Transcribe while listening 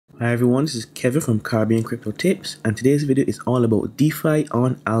Hi everyone, this is Kevin from Caribbean Crypto Tips, and today's video is all about DeFi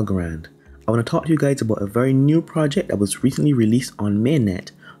on Algorand. I want to talk to you guys about a very new project that was recently released on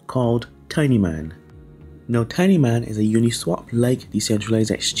mainnet called Tinyman. Now Tinyman is a Uniswap-like decentralized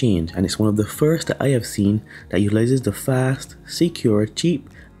exchange, and it's one of the first that I have seen that utilizes the fast, secure,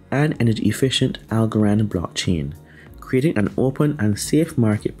 cheap, and energy efficient Algorand blockchain, creating an open and safe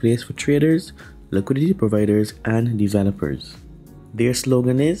marketplace for traders, liquidity providers, and developers. Their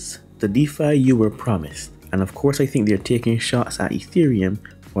slogan is, "The DeFi you were promised," and of course I think they're taking shots at Ethereum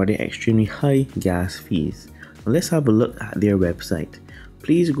for their extremely high gas fees. Now let's have a look at their website.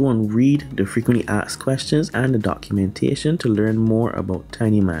 Please go and read the frequently asked questions and the documentation to learn more about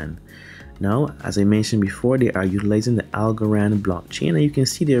Tinyman. Now, as I mentioned before, they are utilizing the Algorand blockchain, and you can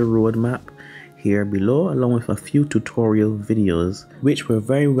see their roadmap here below along with a few tutorial videos which were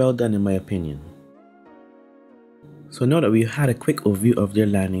very well done in my opinion. So now that we've had a quick overview of their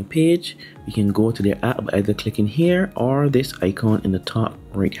landing page, we can go to their app by either clicking here or this icon in the top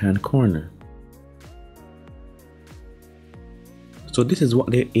right hand corner. So this is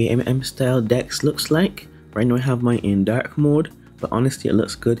what their AMM style DEX looks like. Right now I have mine in dark mode, but honestly it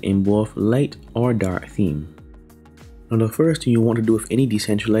looks good in both light or dark theme. Now the first thing you want to do with any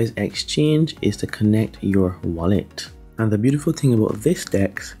decentralized exchange is to connect your wallet. And the beautiful thing about this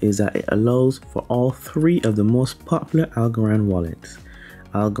DEX is that it allows for all three of the most popular Algorand wallets: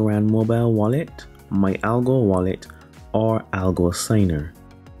 Algorand Mobile Wallet, MyAlgoWallet, or Algo Signer.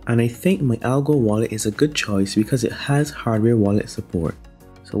 And I think MyAlgoWallet is a good choice because it has hardware wallet support.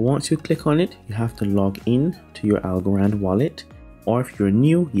 So once you click on it, you have to log in to your Algorand wallet, or if you're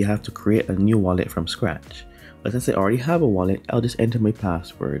new, you have to create a new wallet from scratch. But since I already have a wallet, I'll just enter my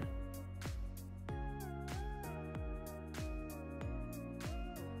password.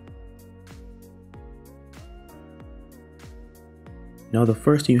 Now the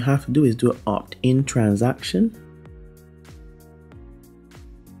first thing you have to do is do an opt-in transaction.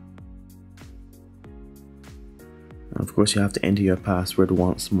 And of course you have to enter your password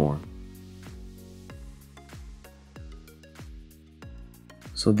once more.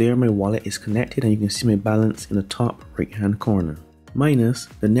 So there my wallet is connected, and you can see my balance in the top right hand corner, minus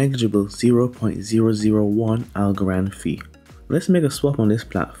the negligible 0.001 Algorand fee. Let's make a swap on this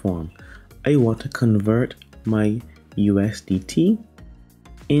platform. I want to convert my USDT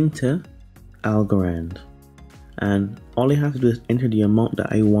into Algorand, and all I have to do is enter the amount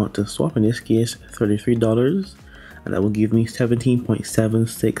that I want to swap, in this case $33, and that will give me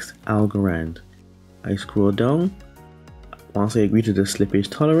 17.76 Algorand. I scroll down. Once I agree to the slippage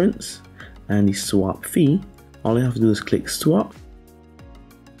tolerance and the swap fee, all I have to do is click swap,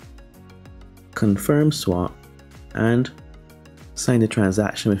 confirm swap, and sign the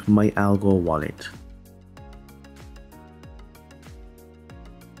transaction with MyAlgoWallet.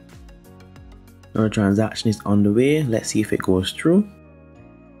 Now the transaction is on the way. Let's see if it goes through.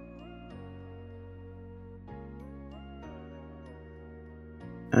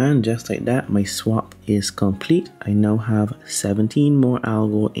 And just like that, my swap is complete. I now have 17 more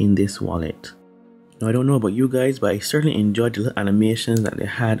Algo in this wallet. Now I don't know about you guys, but I certainly enjoyed the little animations that they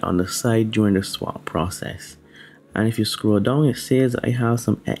had on the side during the swap process. And if you scroll down, it says I have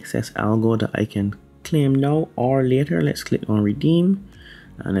some excess Algo that I can claim now or later. Let's click on redeem.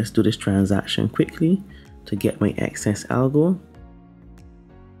 And let's do this transaction quickly to get my excess Algo.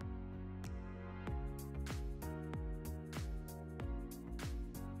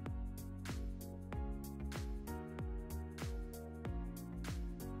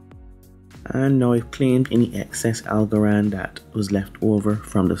 And now I've claimed any excess Algorand that was left over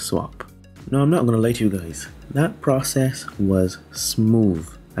from the swap. Now I'm not going to lie to you guys, that process was smooth.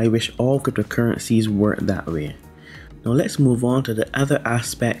 I wish all cryptocurrencies worked that way. Now let's move on to the other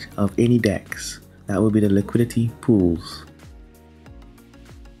aspect of any DEX, that will be the liquidity pools.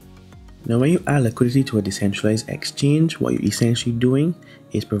 Now when you add liquidity to a decentralized exchange, what you're essentially doing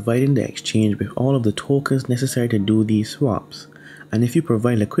is providing the exchange with all of the tokens necessary to do these swaps. And if you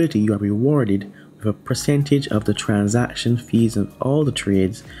provide liquidity, you are rewarded with a percentage of the transaction fees of all the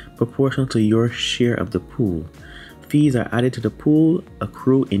trades proportional to your share of the pool. Fees are added to the pool,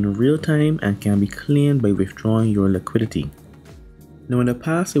 accrue in real time, and can be claimed by withdrawing your liquidity. Now in the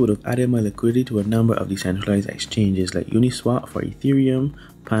past, I would have added my liquidity to a number of decentralized exchanges like Uniswap for Ethereum,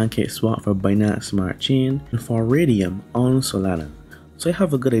 PancakeSwap for Binance Smart Chain, and for Radium on Solana. So I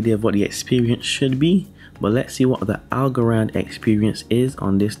have a good idea of what the experience should be, but let's see what the Algorand experience is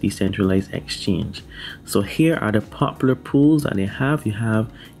on this decentralized exchange. So here are the popular pools that they have. You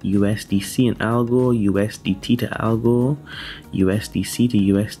have USDC and Algo, USDT to Algo, USDC to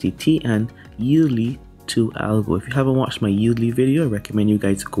USDT, and yearly to Algo. If you haven't watched my Yearly video, I recommend you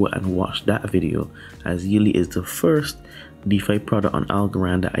guys go and watch that video, as Yearly is the first DeFi product on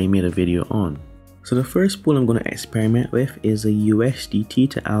Algorand that I made a video on. So the first pool I'm going to experiment with is a USDT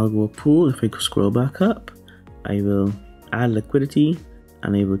to Algo pool. If I scroll back up, I will add liquidity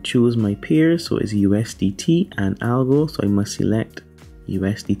and I will choose my pairs. So it's USDT and Algo. So I must select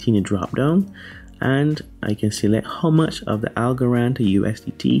USDT in the drop down, and I can select how much of the Algorand to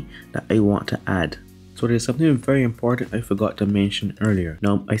USDT that I want to add. So there's something very important I forgot to mention earlier.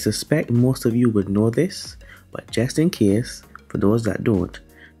 Now I suspect most of you would know this, but just in case, for those that don't,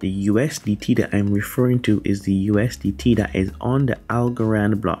 the USDT that I'm referring to is the USDT that is on the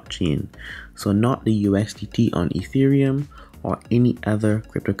Algorand blockchain. So not the USDT on Ethereum or any other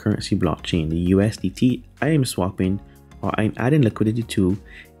cryptocurrency blockchain. The USDT I am swapping or I'm adding liquidity to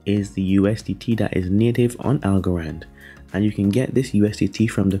is the USDT that is native on Algorand. And you can get this USDT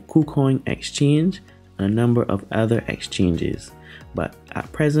from the KuCoin exchange and a number of other exchanges. But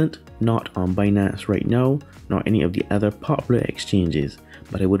at present, not on Binance right now, nor any of the other popular exchanges.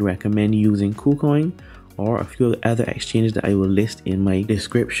 But I would recommend using KuCoin or a few other exchanges that I will list in my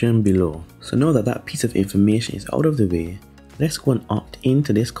description below. So now that that piece of information is out of the way, let's go and opt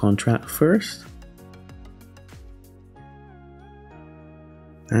into this contract first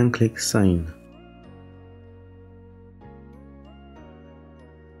and click sign.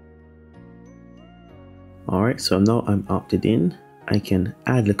 Alright, so now I'm opted in. I can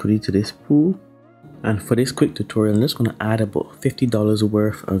add liquidity to this pool. And for this quick tutorial, I'm just going to add about $50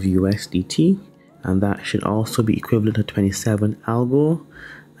 worth of USDT, and that should also be equivalent to 27 Algo.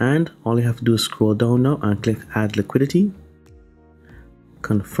 And all you have to do is scroll down now and click add liquidity,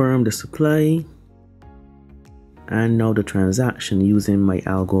 confirm the supply, and now the transaction using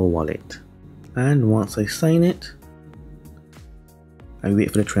MyAlgoWallet. And once I sign it, I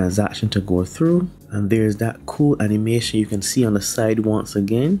wait for the transaction to go through, and there's that cool animation you can see on the side once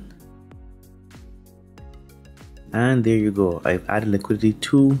again. And there you go, I've added liquidity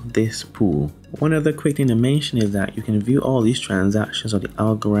to this pool. One other quick thing to mention is that you can view all these transactions on the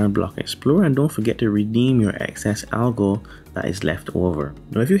Algorand Block Explorer, and don't forget to redeem your excess Algo that is left over.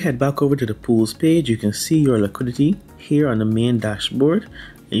 Now if you head back over to the pools page, you can see your liquidity here on the main dashboard,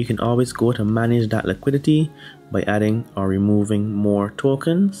 and you can always go to manage that liquidity by adding or removing more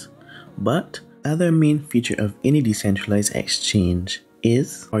tokens. But other main feature of any decentralized exchange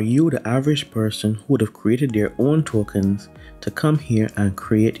is, are you the average person who would have created their own tokens to come here and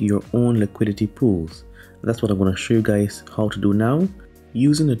create your own liquidity pools? That's what I'm going to show you guys how to do now,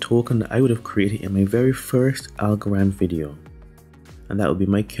 using the token that I would have created in my very first Algorand video. And that would be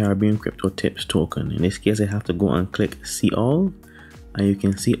my Caribbean Crypto Tips token. In this case, I have to go and click see all, and you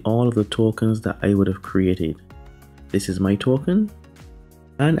can see all of the tokens that I would have created. This is my token.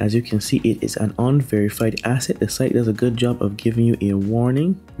 And as you can see, it is an unverified asset. The site does a good job of giving you a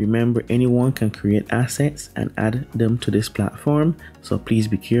warning. Remember, anyone can create assets and add them to this platform, so please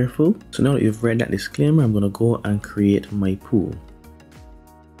be careful. So now that you've read that disclaimer, I'm going to go and create my pool.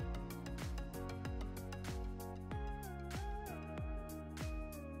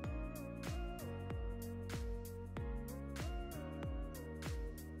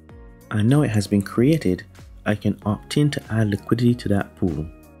 And now it has been created, I can opt in to add liquidity to that pool.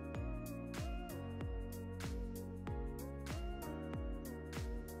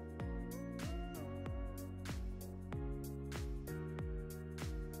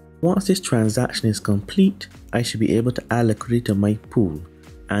 Once this transaction is complete, I should be able to add liquidity to my pool,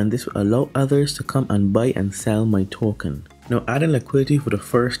 and this will allow others to come and buy and sell my token. Now, adding liquidity for the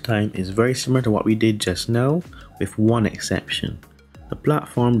first time is very similar to what we did just now, with one exception. The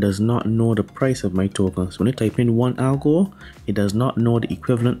platform does not know the price of my token. So when I type in 1 Algo, it does not know the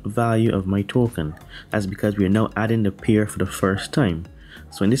equivalent value of my token. That's because we are now adding the pair for the first time.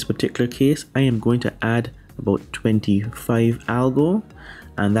 So in this particular case, I am going to add about 25 Algo,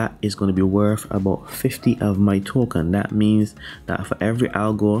 and that is going to be worth about 50 of my token. That means that for every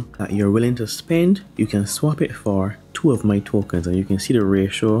Algo that you're willing to spend, you can swap it for 2 of my tokens, and you can see the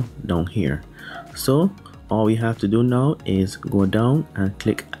ratio down here. So all we have to do now is go down and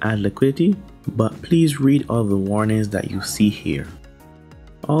click add liquidity, but please read all the warnings that you see here.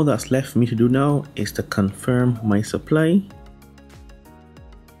 All that's left for me to do now is to confirm my supply.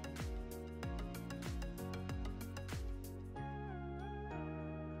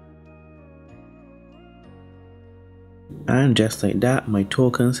 And just like that, my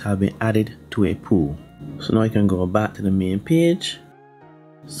tokens have been added to a pool. So now I can go back to the main page,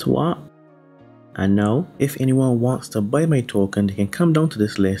 swap. And now, if anyone wants to buy my token, they can come down to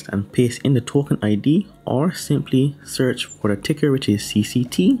this list and paste in the token ID, or simply search for the ticker, which is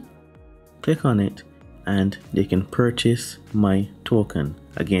CCT, click on it, and they can purchase my token.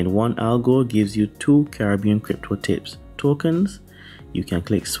 Again, one algo gives you 2 Caribbean Crypto Tips tokens. You can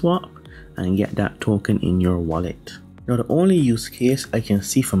click swap and get that token in your wallet. Now, the only use case I can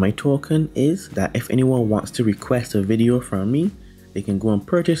see for my token is that if anyone wants to request a video from me, they can go and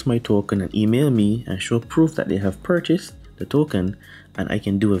purchase my token and email me and show proof that they have purchased the token, and I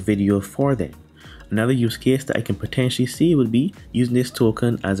can do a video for them. Another use case that I can potentially see would be using this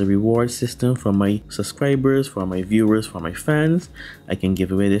token as a reward system for my subscribers, for my viewers, for my fans. I can give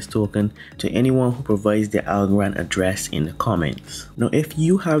away this token to anyone who provides their Algorand address in the comments. Now, if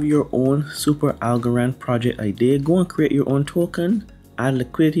you have your own super Algorand project idea, go and create your own token. Add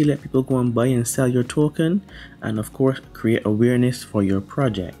liquidity, let people go and buy and sell your token, and of course create awareness for your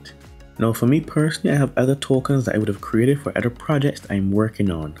project. Now, for me personally, I have other tokens that I would have created for other projects I'm working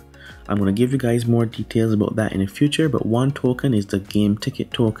on. I'm going to give you guys more details about that in the future, but one token is the game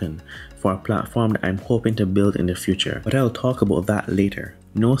ticket token for a platform that I'm hoping to build in the future, but I'll talk about that later.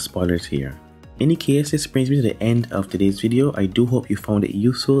 No spoilers here. In any case, this brings me to the end of today's video. I do hope you found it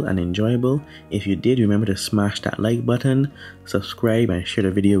useful and enjoyable. If you did, remember to smash that like button, subscribe, and share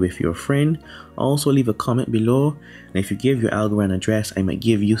the video with your friend. Also, leave a comment below, and if you give your Algorand address, I might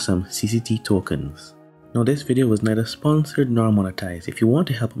give you some CCT tokens. Now, this video was neither sponsored nor monetized. If you want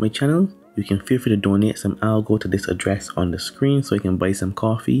to help my channel, you can feel free to donate some algo to this address on the screen so you can buy some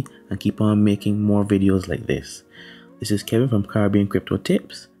coffee and keep on making more videos like this. This is Kevin from Caribbean Crypto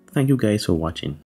Tips. Thank you guys for watching.